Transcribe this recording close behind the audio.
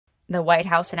The White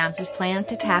House announces plans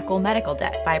to tackle medical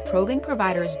debt by probing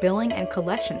providers' billing and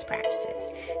collections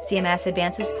practices. CMS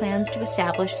advances plans to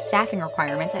establish staffing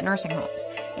requirements at nursing homes.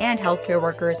 And healthcare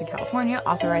workers in California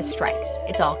authorize strikes.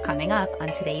 It's all coming up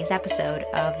on today's episode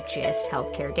of GIST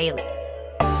Healthcare Daily.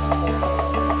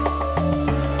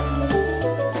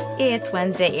 It's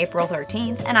Wednesday, April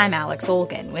 13th, and I'm Alex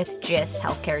Olgin with GIST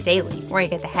Healthcare Daily, where you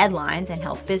get the headlines and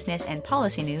health business and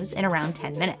policy news in around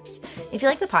 10 minutes. If you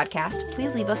like the podcast,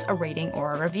 please leave us a rating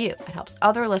or a review. It helps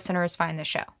other listeners find the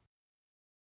show.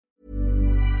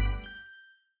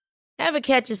 Ever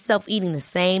catch yourself eating the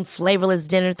same flavorless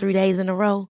dinner 3 days in a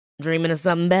row? Dreaming of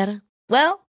something better?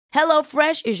 Well,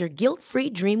 HelloFresh is your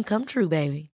guilt-free dream come true,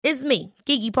 baby. It's me,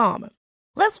 Keke Palmer.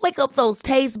 Let's wake up those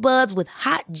taste buds with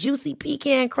hot, juicy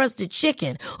pecan-crusted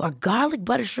chicken or garlic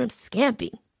butter shrimp scampi.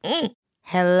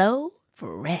 Hello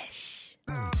Fresh.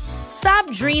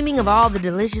 Stop dreaming of all the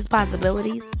delicious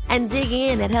possibilities and dig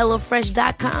in at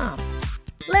HelloFresh.com.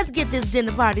 Let's get this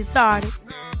dinner party started.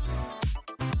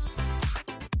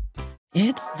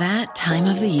 It's that time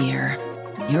of the year.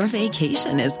 Your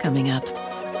vacation is coming up.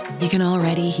 You can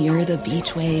already hear the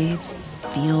beach waves,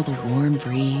 feel the warm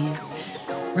breeze,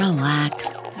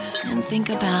 relax, and think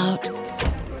about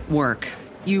work.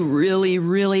 You really,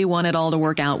 really want it all to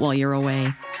work out while you're away.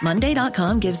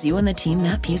 Monday.com gives you and the team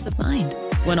that peace of mind.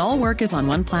 When all work is on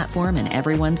one platform and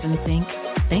everyone's in sync,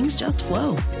 things just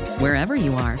flow. Wherever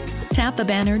you are, tap the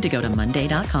banner to go to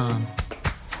Monday.com.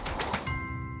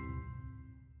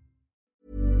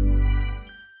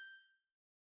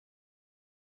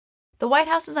 The White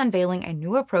House is unveiling a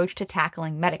new approach to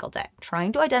tackling medical debt,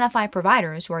 trying to identify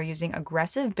providers who are using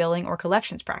aggressive billing or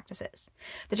collections practices.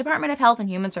 The Department of Health and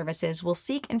Human Services will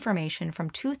seek information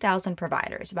from 2,000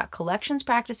 providers about collections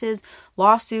practices,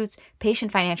 lawsuits,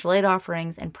 patient financial aid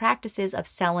offerings, and practices of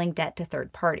selling debt to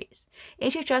third parties.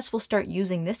 HHS will start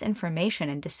using this information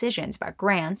in decisions about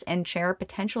grants and share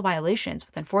potential violations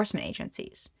with enforcement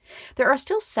agencies. There are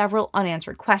still several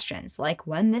unanswered questions, like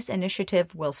when this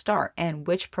initiative will start and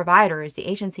which providers the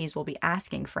agencies will be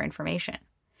asking for information.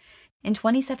 In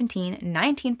 2017,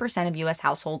 19% of U.S.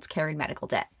 households carried medical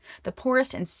debt. The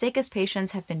poorest and sickest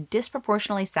patients have been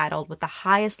disproportionately saddled with the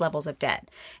highest levels of debt,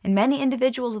 and many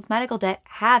individuals with medical debt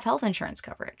have health insurance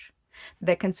coverage.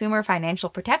 The Consumer Financial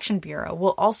Protection Bureau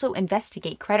will also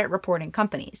investigate credit reporting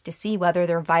companies to see whether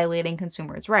they're violating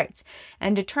consumers' rights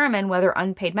and determine whether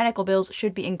unpaid medical bills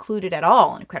should be included at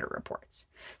all in credit reports.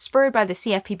 Spurred by the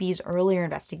CFPB's earlier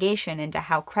investigation into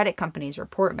how credit companies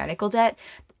report medical debt,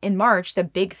 in March, the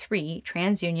Big Three,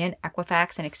 TransUnion,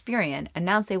 Equifax, and Experian,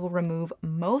 announced they will remove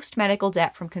most medical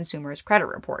debt from consumers' credit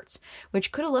reports,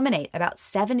 which could eliminate about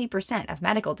 70% of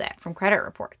medical debt from credit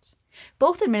reports.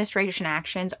 Both administration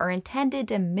actions are intended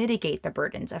to mitigate the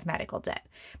burdens of medical debt,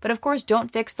 but of course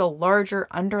don't fix the larger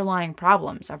underlying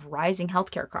problems of rising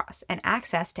healthcare costs and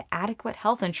access to adequate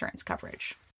health insurance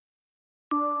coverage.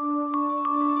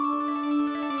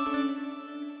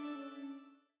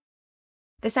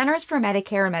 The Centers for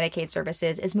Medicare and Medicaid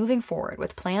Services is moving forward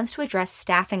with plans to address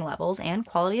staffing levels and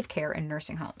quality of care in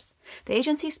nursing homes. The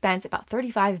agency spends about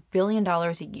 $35 billion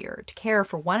a year to care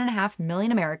for 1.5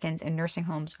 million Americans in nursing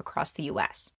homes across the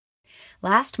U.S.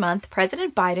 Last month,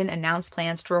 President Biden announced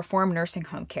plans to reform nursing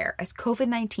home care as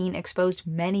COVID-19 exposed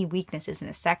many weaknesses in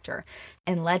the sector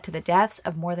and led to the deaths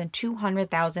of more than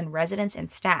 200,000 residents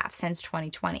and staff since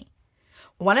 2020.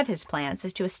 One of his plans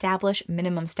is to establish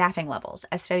minimum staffing levels,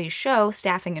 as studies show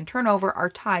staffing and turnover are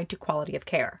tied to quality of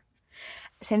care.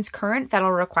 Since current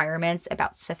federal requirements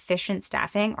about sufficient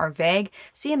staffing are vague,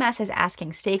 CMS is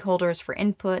asking stakeholders for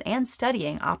input and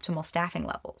studying optimal staffing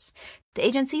levels. The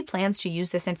agency plans to use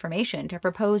this information to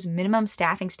propose minimum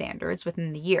staffing standards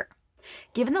within the year.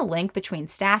 Given the link between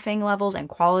staffing levels and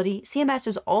quality, CMS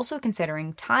is also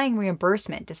considering tying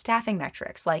reimbursement to staffing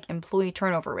metrics like employee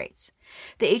turnover rates.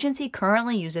 The agency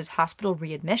currently uses hospital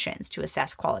readmissions to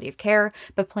assess quality of care,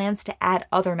 but plans to add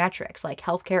other metrics like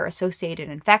healthcare-associated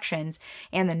infections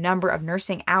and the number of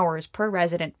nursing hours per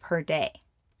resident per day.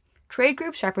 Trade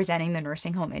groups representing the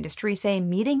nursing home industry say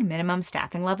meeting minimum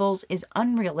staffing levels is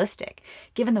unrealistic,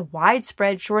 given the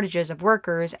widespread shortages of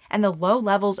workers and the low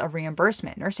levels of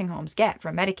reimbursement nursing homes get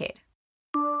from Medicaid.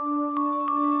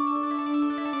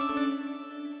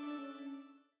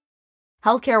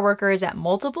 Healthcare workers at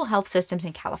multiple health systems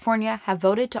in California have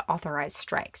voted to authorize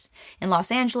strikes. In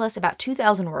Los Angeles, about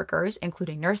 2,000 workers,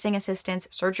 including nursing assistants,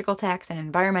 surgical techs, and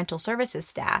environmental services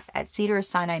staff at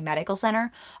Cedars-Sinai Medical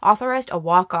Center, authorized a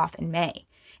walk-off in May.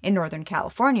 In Northern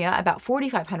California, about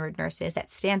 4,500 nurses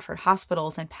at Stanford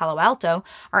hospitals in Palo Alto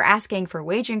are asking for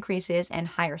wage increases and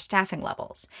higher staffing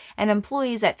levels. And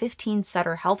employees at 15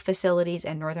 Sutter Health facilities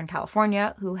in Northern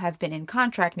California, who have been in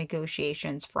contract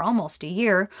negotiations for almost a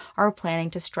year, are planning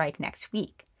to strike next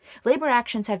week. Labor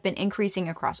actions have been increasing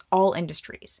across all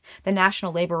industries. The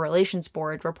National Labor Relations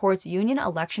Board reports union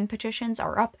election petitions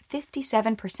are up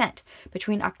 57%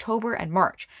 between October and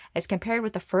March, as compared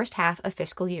with the first half of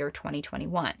fiscal year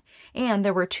 2021. And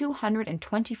there were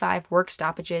 225 work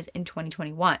stoppages in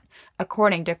 2021,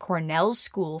 according to Cornell's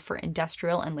School for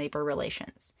Industrial and Labor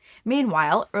Relations.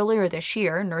 Meanwhile, earlier this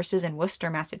year, nurses in Worcester,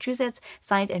 Massachusetts,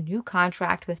 signed a new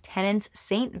contract with Tennant's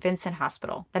St. Vincent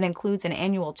Hospital that includes an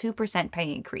annual 2%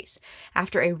 pay increase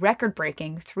after a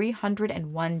record-breaking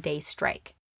 301-day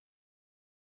strike.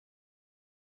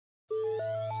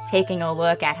 Taking a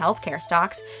look at healthcare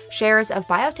stocks, shares of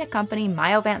biotech company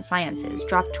Myovant Sciences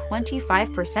dropped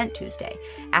 25% Tuesday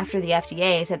after the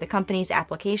FDA said the company's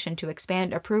application to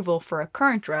expand approval for a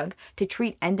current drug to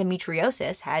treat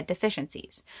endometriosis had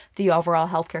deficiencies. The overall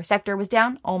healthcare sector was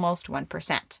down almost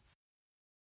 1%.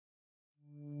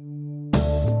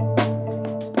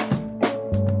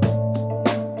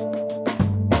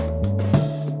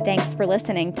 Thanks for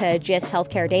listening to GIST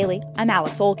Healthcare Daily. I'm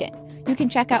Alex Olkin. You can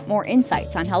check out more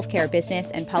insights on healthcare business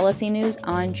and policy news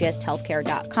on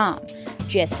gisthealthcare.com.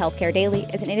 GIST Healthcare Daily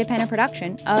is an independent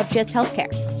production of GIST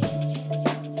Healthcare.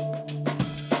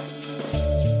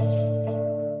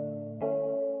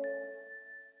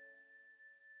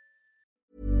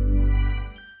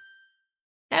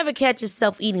 Ever catch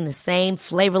yourself eating the same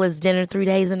flavorless dinner 3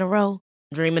 days in a row?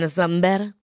 Dreaming of something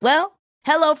better? Well,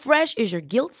 HelloFresh is your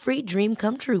guilt-free dream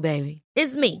come true, baby.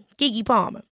 It's me, Keke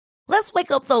Palmer. Let's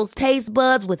wake up those taste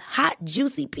buds with hot,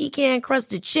 juicy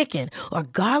pecan-crusted chicken or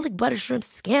garlic butter shrimp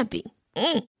scampi.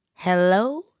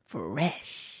 Hello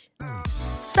Fresh.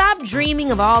 Stop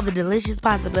dreaming of all the delicious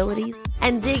possibilities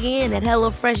and dig in at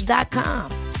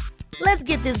HelloFresh.com. Let's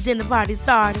get this dinner party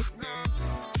started.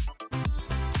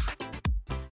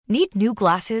 Need new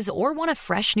glasses or want a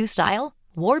fresh new style?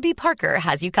 Warby Parker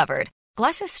has you covered.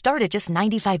 Glasses start at just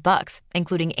 $95,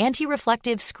 including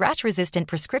anti-reflective, scratch-resistant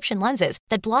prescription lenses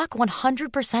that block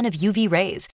 100% of UV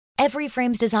rays. Every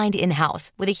frame's designed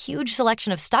in-house with a huge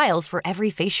selection of styles for every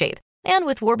face shape. And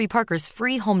with Warby Parker's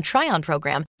free home try-on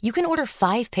program, you can order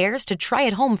 5 pairs to try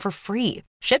at home for free.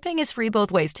 Shipping is free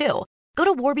both ways, too. Go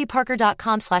to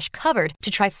warbyparker.com/covered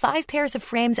to try 5 pairs of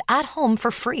frames at home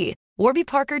for free.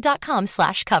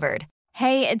 warbyparker.com/covered.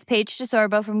 Hey, it's Paige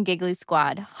DeSorbo from Giggly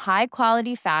Squad. High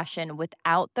quality fashion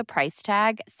without the price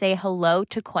tag. Say hello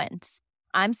to Quince.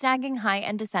 I'm snagging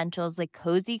high-end essentials like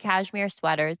cozy cashmere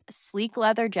sweaters, sleek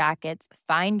leather jackets,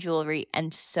 fine jewelry,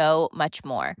 and so much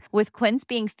more. With Quince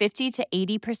being 50 to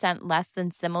 80% less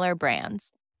than similar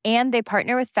brands. And they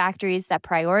partner with factories that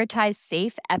prioritize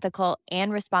safe, ethical,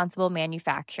 and responsible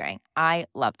manufacturing. I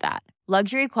love that.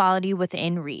 Luxury quality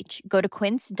within reach. Go to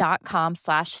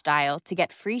quince.com/style to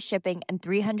get free shipping and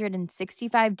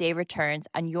 365-day returns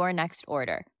on your next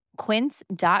order.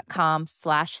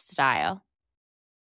 Quince.com/style.